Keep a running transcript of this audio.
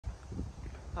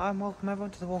Hi and welcome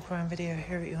everyone to the walk around video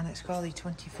here at your next car, the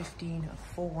 2015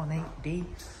 418D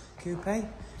Coupe.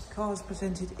 Car is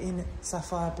presented in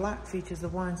sapphire black, features the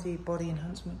warranty body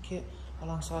enhancement kit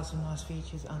alongside some nice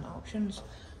features and options.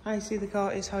 How you see the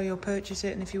car is how you'll purchase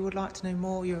it, and if you would like to know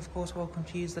more, you're of course welcome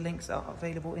to use the links that are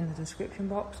available in the description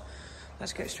box.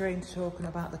 Let's get straight into talking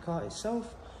about the car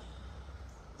itself.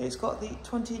 It's got the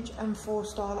 20-inch M4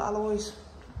 style alloys.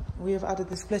 We have added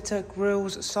the splitter,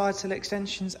 grills, side sill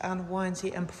extensions and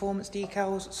warranty and performance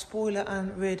decals, spoiler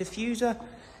and rear diffuser.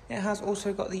 It has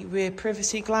also got the rear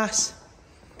privacy glass.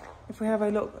 If we have a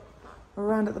look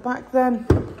around at the back then,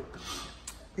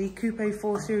 the Coupe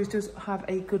 4 Series does have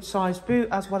a good sized boot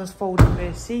as well as folding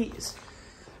rear seats.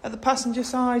 At the passenger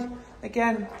side,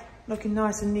 again, looking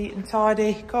nice and neat and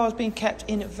tidy. Car's been kept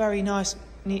in very nice,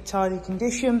 neat, tidy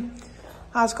condition.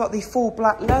 Has got the full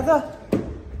black leather.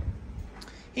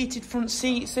 Heated front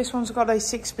seats. This one's got a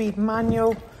 6-speed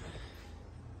manual.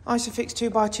 Isofix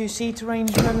 2x2 seat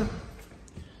arrangement.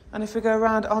 And if we go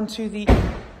around onto the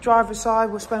driver's side,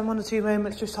 we'll spend 1 or 2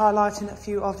 moments just highlighting a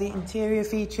few of the interior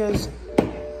features.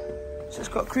 So it's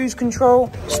got cruise control,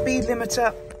 speed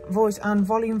limiter, voice and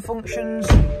volume functions.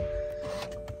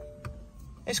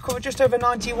 It's covered just over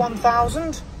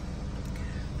 91,000.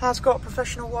 Has got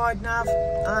professional wide nav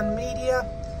and media,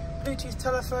 Bluetooth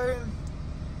telephone.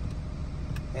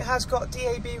 It has got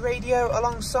DAB radio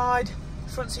alongside,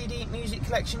 front CD, music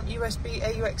collection, USB,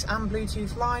 AUX and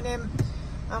Bluetooth line-in.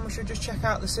 And we should just check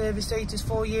out the service status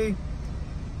for you.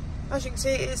 As you can see,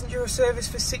 it isn't due a service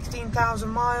for 16,000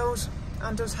 miles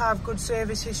and does have good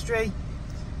service history,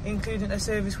 including a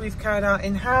service we've carried out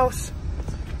in-house.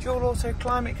 Dual auto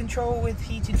climate control with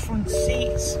heated front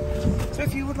seats. So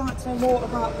if you would like to know more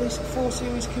about this 4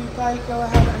 Series Coupe, go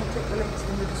ahead and click the links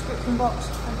in the description box.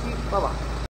 Thank you, bye bye.